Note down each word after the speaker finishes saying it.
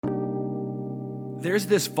There's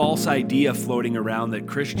this false idea floating around that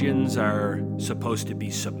Christians are supposed to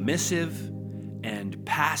be submissive and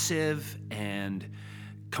passive and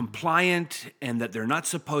compliant, and that they're not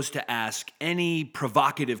supposed to ask any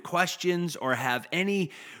provocative questions or have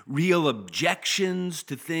any real objections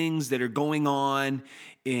to things that are going on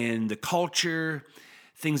in the culture,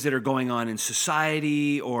 things that are going on in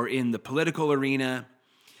society or in the political arena,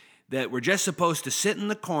 that we're just supposed to sit in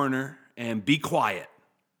the corner and be quiet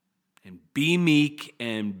and be meek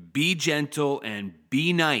and be gentle and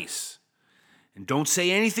be nice and don't say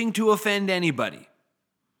anything to offend anybody.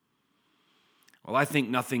 Well, I think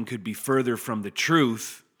nothing could be further from the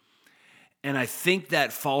truth. And I think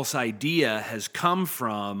that false idea has come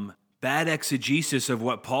from bad exegesis of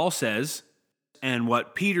what Paul says and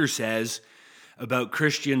what Peter says about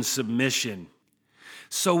Christian submission.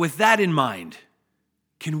 So with that in mind,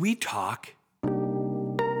 can we talk?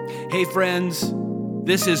 Hey friends,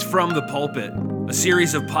 this is From the Pulpit, a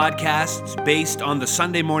series of podcasts based on the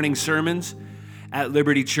Sunday morning sermons at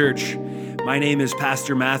Liberty Church. My name is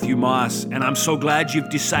Pastor Matthew Moss, and I'm so glad you've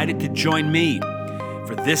decided to join me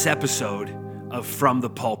for this episode of From the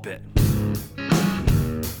Pulpit.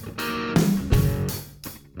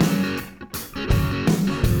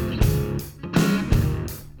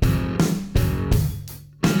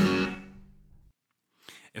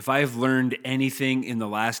 If I have learned anything in the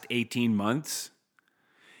last 18 months,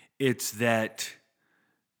 it's that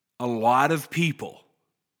a lot of people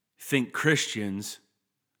think Christians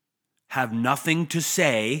have nothing to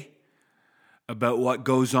say about what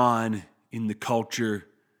goes on in the culture,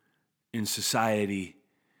 in society,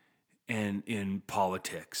 and in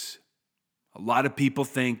politics. A lot of people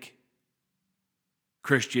think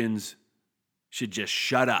Christians should just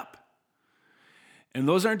shut up. And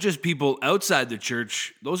those aren't just people outside the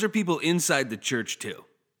church, those are people inside the church too.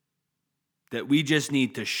 That we just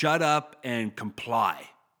need to shut up and comply.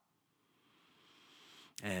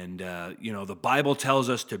 And, the Bible tells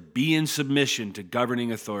us to be in submission to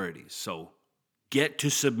governing authorities. So get to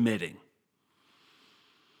submitting.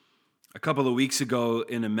 A couple of weeks ago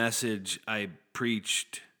in a message I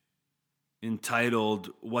preached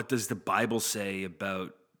entitled, "What Does the Bible Say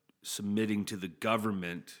About Submitting to the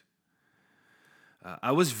Government?"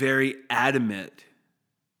 I was very adamant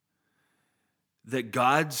that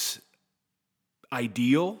God's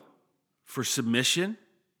ideal for submission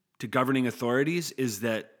to governing authorities is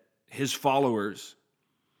that his followers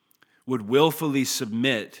would willfully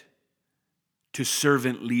submit to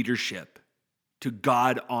servant leadership, to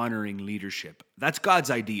God-honoring leadership. That's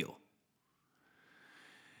God's ideal.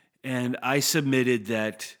 And I submitted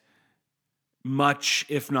that much,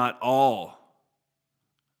 if not all,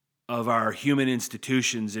 of our human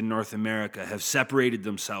institutions in North America have separated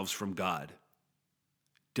themselves from God,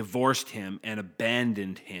 divorced him, and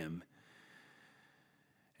abandoned him.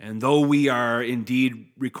 And though we are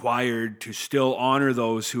indeed required to still honor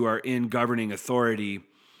those who are in governing authority,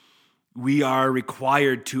 we are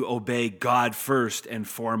required to obey God first and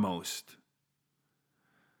foremost.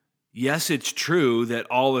 Yes, it's true that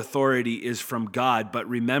all authority is from God, but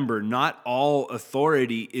remember, not all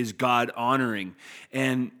authority is God-honoring.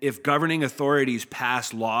 And if governing authorities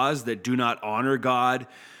pass laws that do not honor God,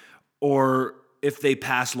 or if they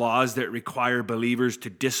pass laws that require believers to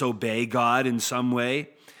disobey God in some way,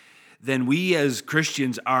 then we as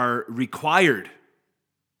Christians are required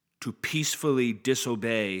to peacefully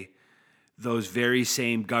disobey those very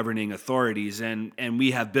same governing authorities, and we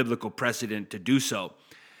have biblical precedent to do so.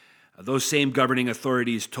 Those same governing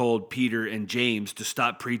authorities told Peter and James to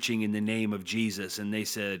stop preaching in the name of Jesus, and they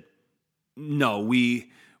said, "No,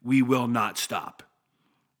 we will not stop."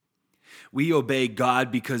 We obey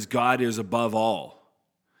God because God is above all.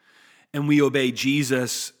 And we obey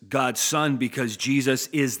Jesus, God's Son, because Jesus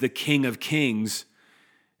is the King of Kings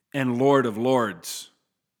and Lord of Lords.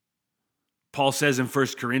 Paul says in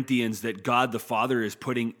 1 Corinthians that God the Father is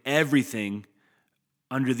putting everything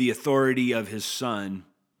under the authority of his Son.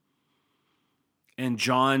 And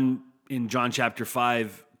John, in John chapter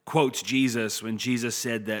 5, quotes Jesus when Jesus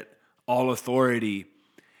said that all authority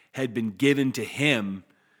had been given to him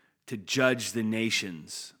to judge the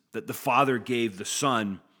nations, that the Father gave the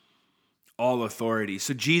Son all authority.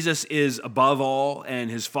 So Jesus is above all, and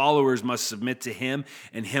his followers must submit to him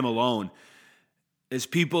and him alone. As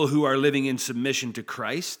people who are living in submission to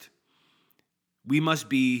Christ, we must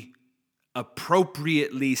be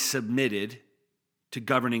appropriately submitted to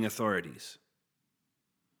governing authorities.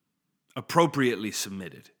 Appropriately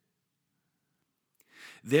submitted.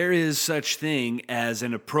 There is such thing as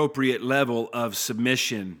an appropriate level of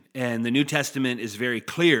submission, and the New Testament is very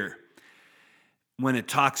clear when it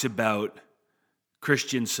talks about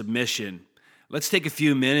Christian submission. Let's take a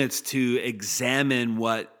few minutes to examine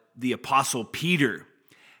what the Apostle Peter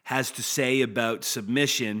has to say about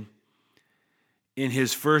submission in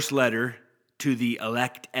his first letter to the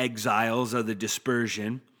elect exiles of the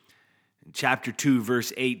dispersion. In chapter 2,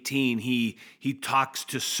 verse 18, he talks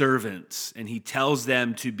to servants, and he tells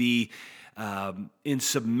them to be in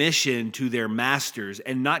submission to their masters,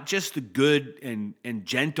 and not just the good and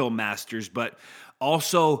gentle masters, but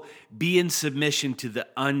also be in submission to the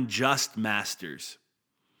unjust masters.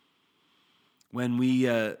 When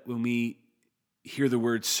we hear the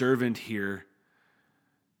word servant here,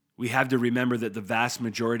 we have to remember that the vast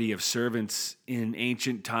majority of servants in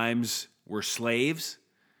ancient times were slaves,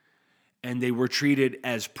 and they were treated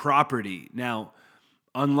as property. Now,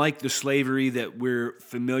 unlike the slavery that we're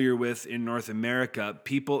familiar with in North America,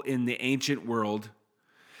 people in the ancient world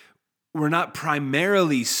were not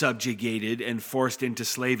primarily subjugated and forced into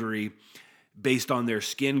slavery based on their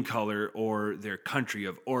skin color or their country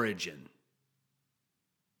of origin.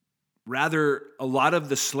 Rather, a lot of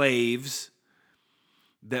the slaves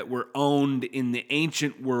that were owned in the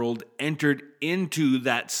ancient world entered into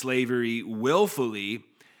that slavery willfully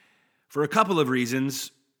for a couple of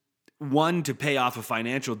reasons. One, to pay off a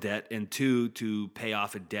financial debt, and two, to pay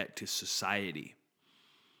off a debt to society.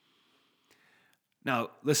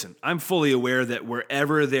 Now, listen, I'm fully aware that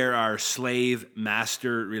wherever there are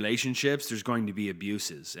slave-master relationships, there's going to be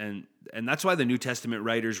abuses. And that's why the New Testament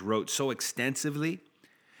writers wrote so extensively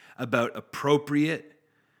about appropriate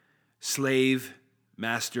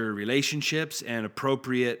slave-master relationships and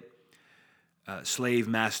appropriate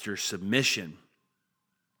slave-master submission.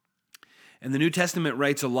 And the New Testament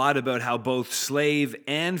writes a lot about how both slave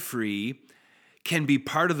and free can be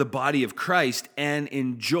part of the body of Christ and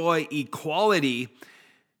enjoy equality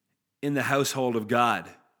in the household of God.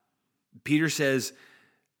 Peter says,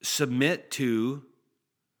 submit to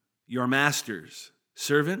your masters.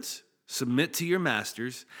 Servants, submit to your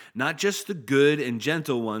masters, not just the good and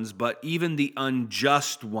gentle ones, but even the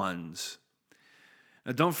unjust ones.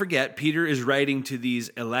 Now, don't forget, Peter is writing to these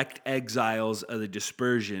elect exiles of the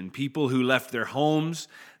dispersion, people who left their homes,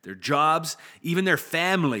 their jobs, even their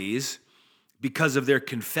families, because of their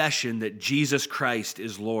confession that Jesus Christ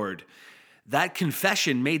is Lord. That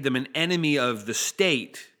confession made them an enemy of the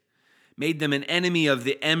state, made them an enemy of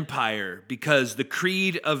the empire, because the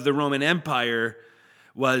creed of the Roman Empire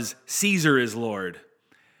was Caesar is Lord.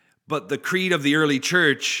 But the creed of the early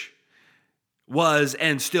church was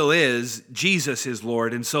and still is Jesus is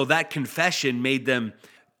Lord. And so that confession made them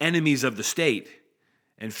enemies of the state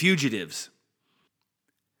and fugitives.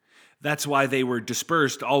 That's why they were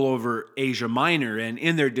dispersed all over Asia Minor. And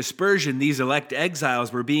in their dispersion, these elect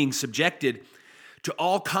exiles were being subjected to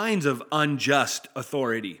all kinds of unjust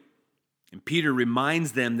authority. And Peter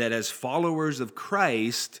reminds them that as followers of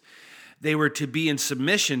Christ, they were to be in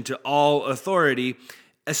submission to all authority,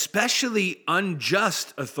 especially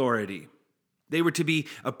unjust authority. They were to be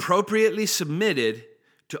appropriately submitted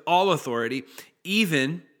to all authority,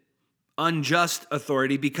 even unjust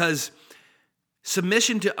authority, because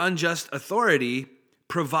submission to unjust authority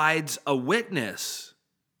provides a witness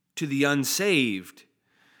to the unsaved.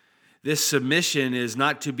 This submission is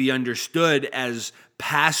not to be understood as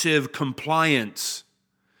passive compliance,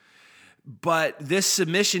 but this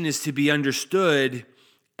submission is to be understood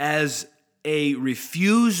as a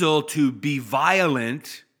refusal to be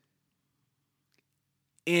violent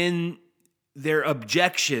in their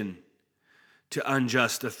objection to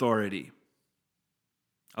unjust authority.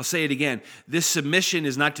 I'll say it again. This submission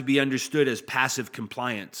is not to be understood as passive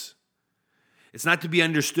compliance. It's not to be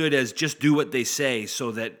understood as just do what they say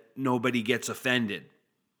so that nobody gets offended.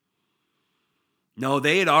 No,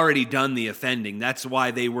 they had already done the offending. That's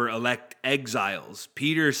why they were elect exiles.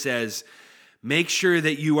 Peter says, make sure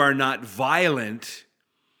that you are not violent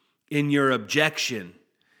in your objection.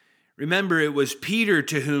 Remember, it was Peter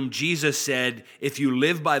to whom Jesus said, if you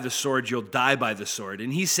live by the sword, you'll die by the sword.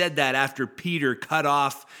 And he said that after Peter cut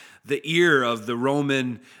off the ear of the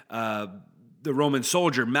Roman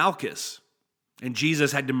soldier, Malchus. And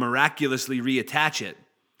Jesus had to miraculously reattach it.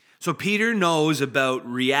 So Peter knows about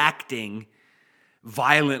reacting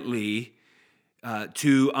violently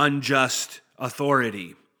to unjust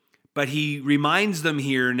authority. But he reminds them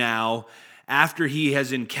here now, after he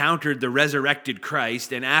has encountered the resurrected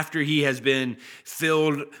Christ and after he has been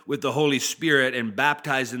filled with the Holy Spirit and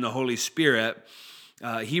baptized in the Holy Spirit,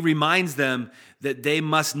 he reminds them that they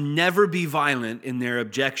must never be violent in their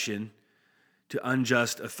objection to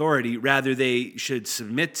unjust authority. Rather, they should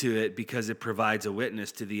submit to it because it provides a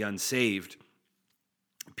witness to the unsaved.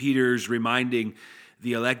 Peter's reminding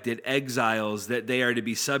the elected exiles that they are to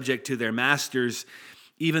be subject to their masters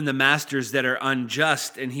even the masters that are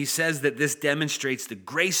unjust. And he says that this demonstrates the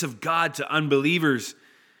grace of God to unbelievers.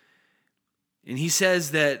 And he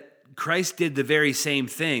says that Christ did the very same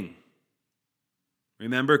thing.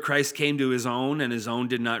 Remember, Christ came to his own, and his own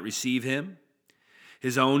did not receive him.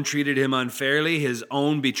 His own treated him unfairly. His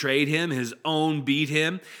own betrayed him. His own beat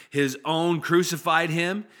him. His own crucified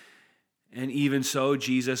him. And even so,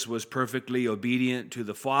 Jesus was perfectly obedient to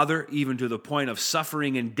the Father, even to the point of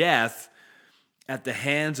suffering and death at the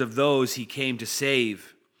hands of those he came to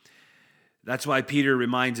save. That's why Peter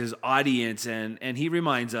reminds his audience, and he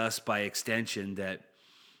reminds us by extension, that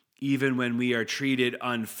even when we are treated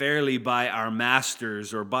unfairly by our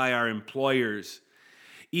masters or by our employers,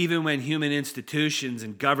 even when human institutions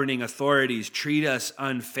and governing authorities treat us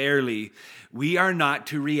unfairly, we are not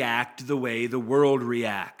to react the way the world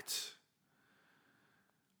reacts.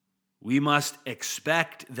 We must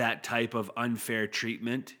expect that type of unfair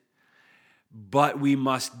treatment, but we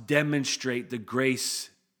must demonstrate the grace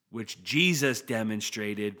which Jesus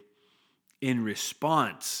demonstrated in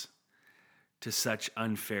response to such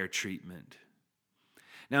unfair treatment.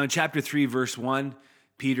 Now in chapter 3, verse 1,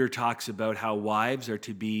 Peter talks about how wives are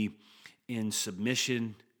to be in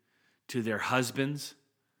submission to their husbands.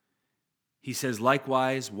 He says,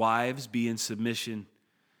 likewise, wives, be in submission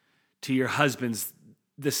to your husbands.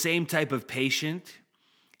 The same type of patient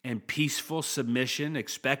and peaceful submission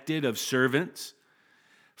expected of servants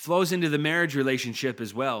flows into the marriage relationship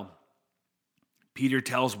as well. Peter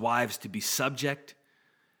tells wives to be subject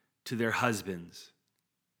to their husbands.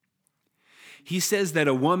 He says that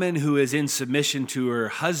a woman who is in submission to her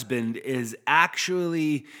husband is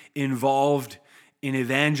actually involved in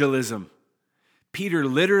evangelism. Peter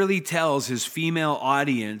literally tells his female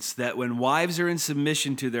audience that when wives are in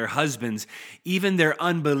submission to their husbands, even their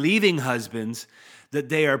unbelieving husbands, that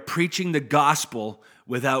they are preaching the gospel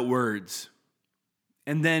without words.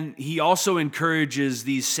 And then he also encourages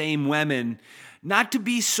these same women not to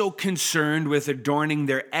be so concerned with adorning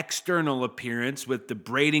their external appearance with the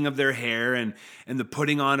braiding of their hair and the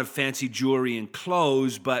putting on of fancy jewelry and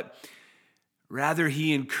clothes, but rather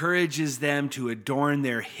he encourages them to adorn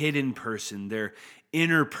their hidden person, their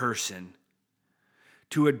inner person,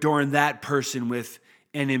 to adorn that person with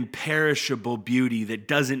an imperishable beauty that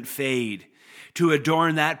doesn't fade, to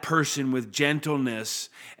adorn that person with gentleness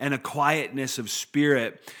and a quietness of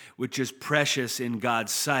spirit which is precious in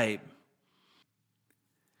God's sight.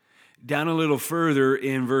 Down a little further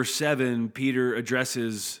in verse 7, Peter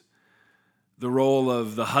addresses the role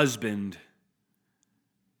of the husband.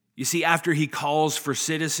 You see, after he calls for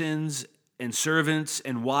citizens and servants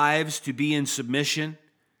and wives to be in submission,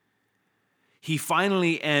 he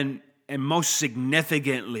finally and most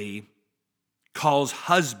significantly calls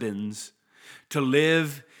husbands to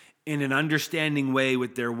live in an understanding way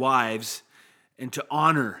with their wives and to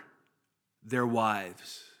honor their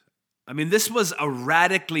wives. I mean, this was a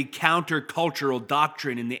radically countercultural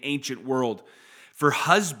doctrine in the ancient world for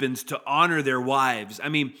husbands to honor their wives. I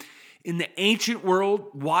mean, in the ancient world,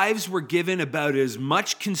 wives were given about as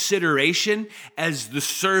much consideration as the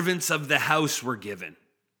servants of the house were given.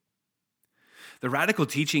 The radical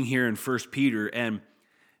teaching here in 1 Peter and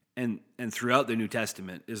throughout the New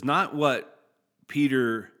Testament is not what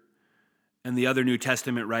Peter and the other New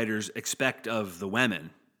Testament writers expect of the women.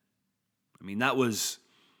 I mean, that was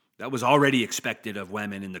already expected of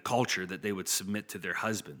women in the culture, that they would submit to their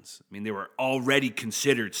husbands. I mean, they were already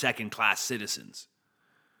considered second-class citizens.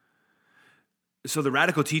 So the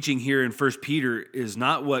radical teaching here in 1 Peter is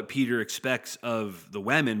not what Peter expects of the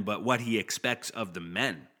women, but what he expects of the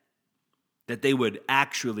men. That they would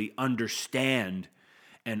actually understand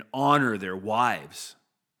and honor their wives.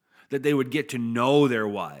 That they would get to know their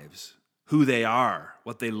wives, who they are,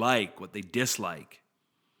 what they like, what they dislike.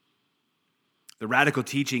 The radical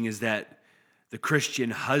teaching is that the Christian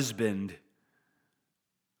husband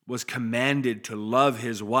was commanded to love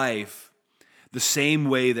his wife the same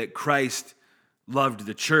way that Christ loved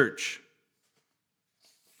the church.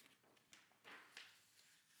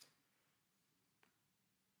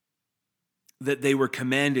 That they were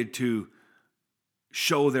commanded to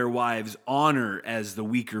show their wives honor as the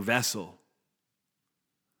weaker vessel.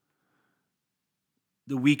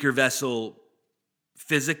 The weaker vessel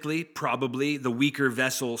physically, probably. The weaker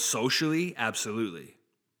vessel socially, absolutely.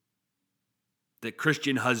 That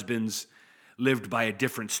Christian husbands lived by a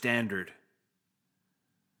different standard.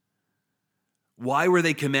 Why were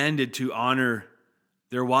they commanded to honor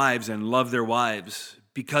their wives and love their wives?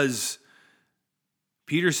 Because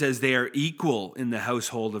Peter says they are equal in the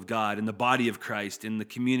household of God, in the body of Christ, in the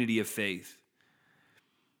community of faith.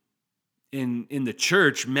 In the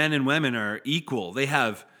church, men and women are equal. They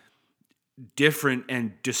have different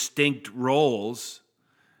and distinct roles,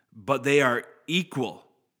 but they are equal.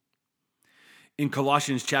 In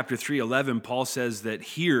Colossians chapter 3:11, Paul says that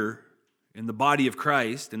here in the body of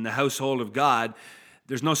Christ, in the household of God,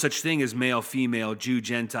 there's no such thing as male, female, Jew,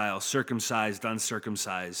 Gentile, circumcised,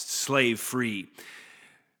 uncircumcised, slave, free.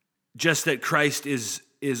 Just that Christ is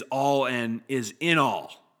all and is in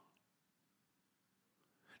all.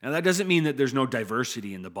 Now that doesn't mean that there's no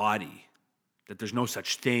diversity in the body, that there's no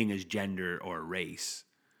such thing as gender or race.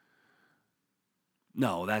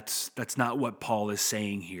 No, that's not what Paul is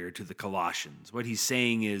saying here to the Colossians. What he's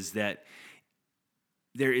saying is that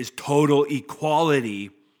there is total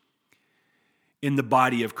equality in the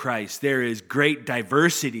body of Christ. There is great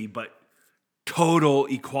diversity, but total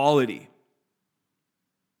equality.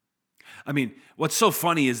 I mean, what's so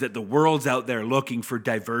funny is that the world's out there looking for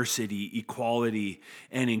diversity, equality,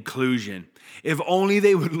 and inclusion. If only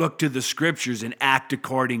they would look to the scriptures and act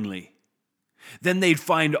accordingly, then they'd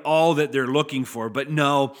find all that they're looking for. But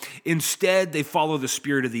no, instead they follow the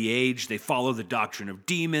spirit of the age. They follow the doctrine of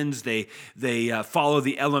demons. They follow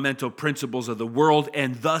the elemental principles of the world,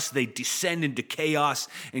 and thus they descend into chaos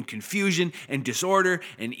and confusion and disorder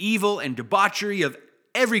and evil and debauchery of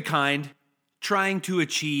every kind, trying to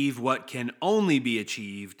achieve what can only be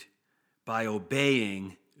achieved by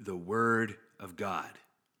obeying the word of God.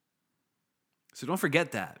 So don't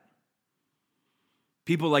forget that.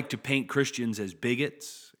 People like to paint Christians as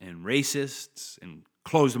bigots and racists and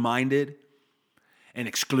closed-minded and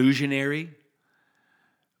exclusionary.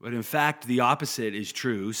 But in fact, the opposite is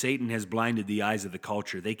true. Satan has blinded the eyes of the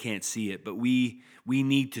culture. They can't see it, but we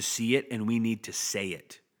need to see it, and we need to say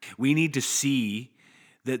it. We need to see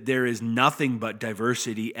that there is nothing but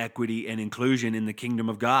diversity, equity, and inclusion in the kingdom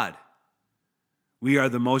of God. We are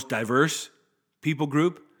the most diverse people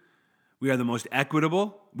group. We are the most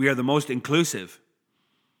equitable. We are the most inclusive.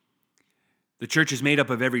 The church is made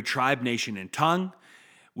up of every tribe, nation, and tongue.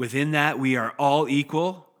 Within that, we are all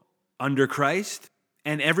equal under Christ,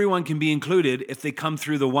 and everyone can be included if they come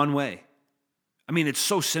through the one way. I mean, it's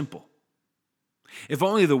so simple. If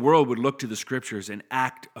only the world would look to the scriptures and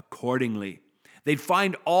act accordingly, they'd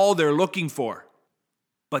find all they're looking for.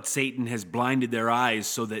 But Satan has blinded their eyes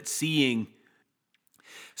so that seeing.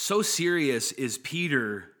 So serious is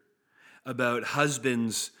Peter about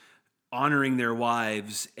husbands honoring their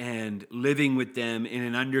wives and living with them in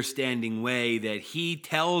an understanding way that he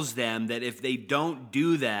tells them that if they don't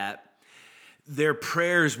do that, their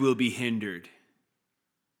prayers will be hindered.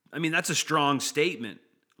 I mean, that's a strong statement.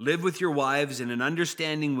 Live with your wives in an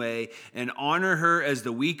understanding way and honor her as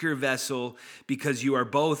the weaker vessel because you are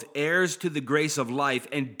both heirs to the grace of life,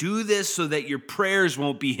 and do this so that your prayers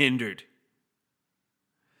won't be hindered.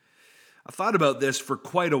 I thought about this for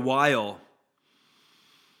quite a while.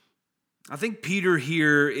 I think Peter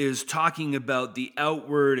here is talking about the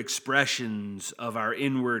outward expressions of our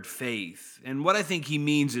inward faith. And what I think he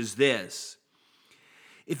means is this.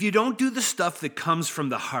 If you don't do the stuff that comes from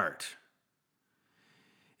the heart,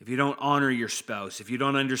 if you don't honor your spouse, if you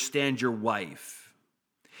don't understand your wife,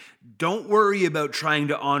 don't worry about trying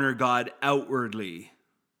to honor God outwardly,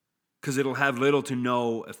 because it'll have little to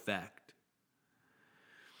no effect.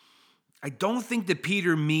 I don't think that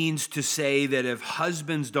Peter means to say that if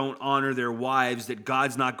husbands don't honor their wives, that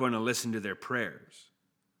God's not going to listen to their prayers.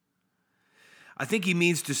 I think he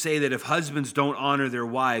means to say that if husbands don't honor their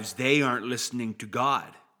wives, they aren't listening to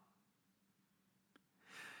God.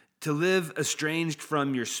 To live estranged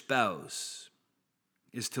from your spouse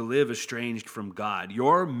is to live estranged from God.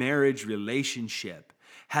 Your marriage relationship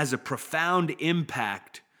has a profound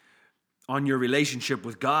impact on your relationship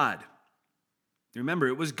with God. Remember,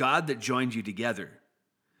 it was God that joined you together.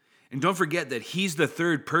 And don't forget that he's the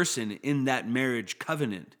third person in that marriage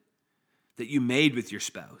covenant that you made with your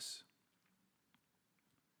spouse.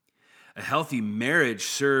 A healthy marriage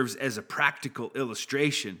serves as a practical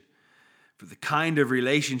illustration for the kind of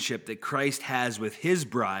relationship that Christ has with his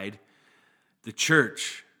bride, the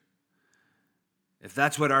church. If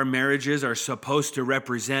that's what our marriages are supposed to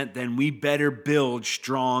represent, then we better build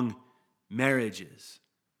strong marriages.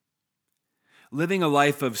 Living a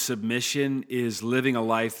life of submission is living a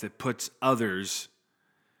life that puts others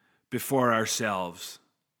before ourselves.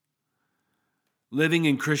 Living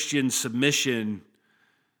in Christian submission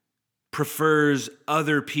prefers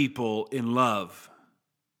other people in love.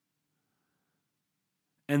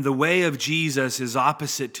 And the way of Jesus is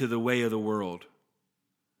opposite to the way of the world.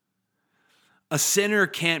 A sinner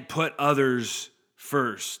can't put others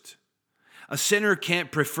first. A sinner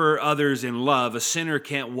can't prefer others in love. A sinner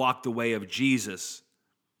can't walk the way of Jesus.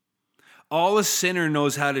 All a sinner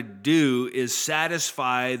knows how to do is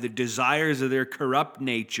satisfy the desires of their corrupt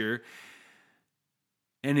nature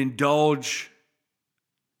and indulge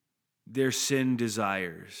their sin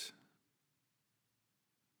desires.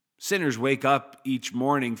 Sinners wake up each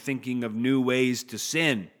morning thinking of new ways to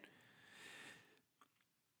sin.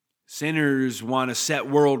 Sinners want to set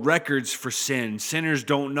world records for sin. Sinners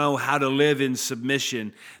don't know how to live in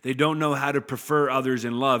submission. They don't know how to prefer others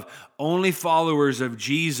in love. Only followers of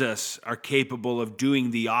Jesus are capable of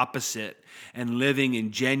doing the opposite and living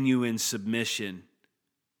in genuine submission.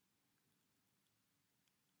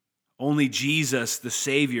 Only Jesus, the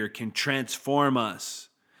Savior, can transform us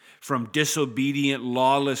from disobedient,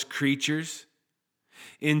 lawless creatures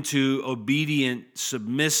into obedient,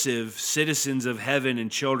 submissive citizens of heaven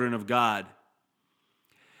and children of God.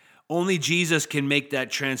 Only Jesus can make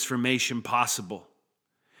that transformation possible.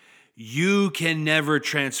 You can never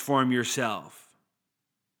transform yourself.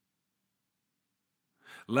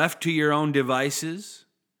 Left to your own devices,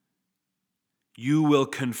 you will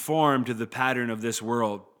conform to the pattern of this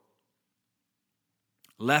world.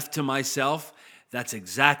 Left to myself, that's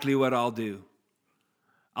exactly what I'll do.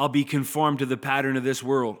 I'll be conformed to the pattern of this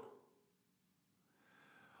world.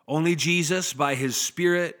 Only Jesus, by his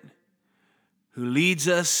Spirit, who leads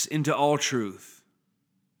us into all truth,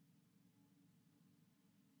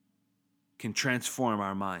 can transform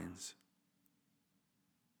our minds.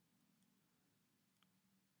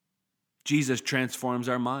 Jesus transforms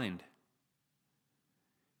our mind.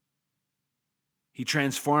 He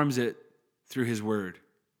transforms it through his word.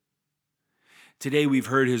 Today we've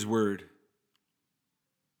heard his word.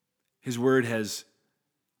 His word has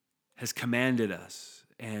commanded us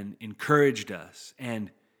and encouraged us, and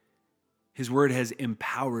his word has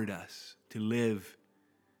empowered us to live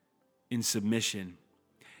in submission,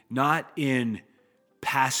 not in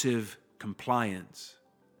passive compliance,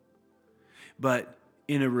 but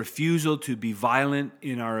in a refusal to be violent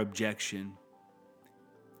in our objection,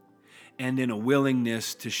 and in a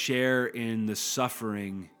willingness to share in the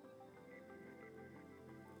suffering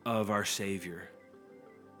of our Savior,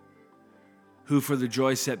 who for the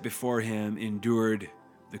joy set before him endured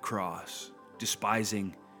the cross,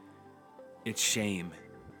 despising its shame.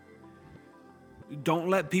 Don't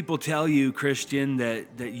let people tell you, Christian,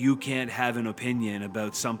 that you can't have an opinion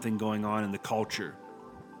about something going on in the culture,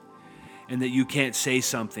 and that you can't say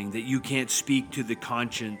something, that you can't speak to the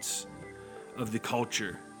conscience of the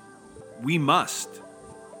culture. We must.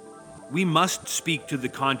 We must speak to the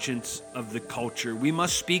conscience of the culture. We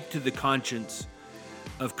must speak to the conscience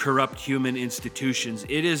of corrupt human institutions.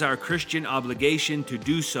 It is our Christian obligation to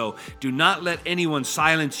do so. Do not let anyone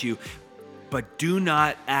silence you, but do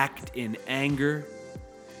not act in anger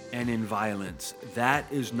and in violence. That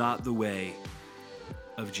is not the way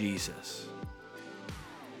of Jesus.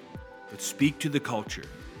 But speak to the culture.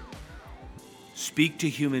 Speak to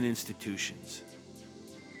human institutions.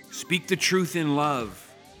 Speak the truth in love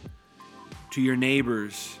to your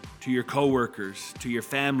neighbors, to your coworkers, to your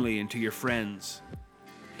family, and to your friends,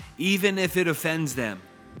 even if it offends them.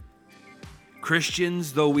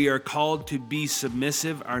 Christians, though we are called to be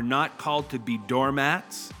submissive, are not called to be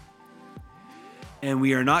doormats, and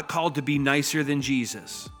we are not called to be nicer than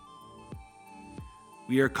Jesus.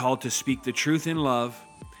 We are called to speak the truth in love.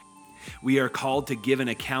 We are called to give an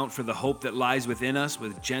account for the hope that lies within us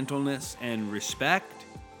with gentleness and respect.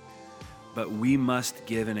 But we must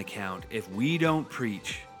give an account. If we don't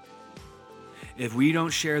preach, if we don't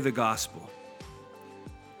share the gospel,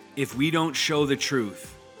 if we don't show the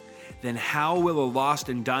truth, then how will a lost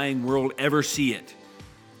and dying world ever see it?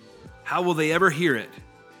 How will they ever hear it?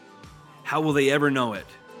 How will they ever know it?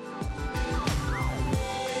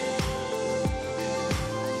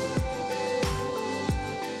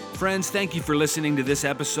 Friends, thank you for listening to this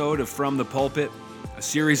episode of From the Pulpit, a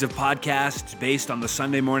series of podcasts based on the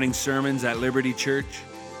Sunday morning sermons at Liberty Church.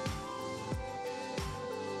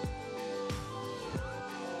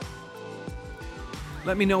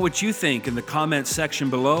 Let me know what you think in the comments section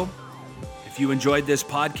below. If you enjoyed this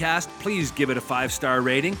podcast, please give it a 5-star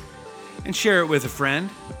rating and share it with a friend.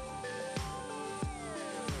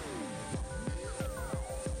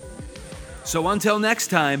 So until next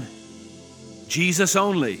time, Jesus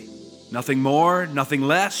only. Nothing more, nothing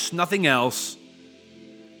less, nothing else.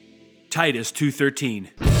 Titus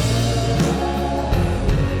 2:13.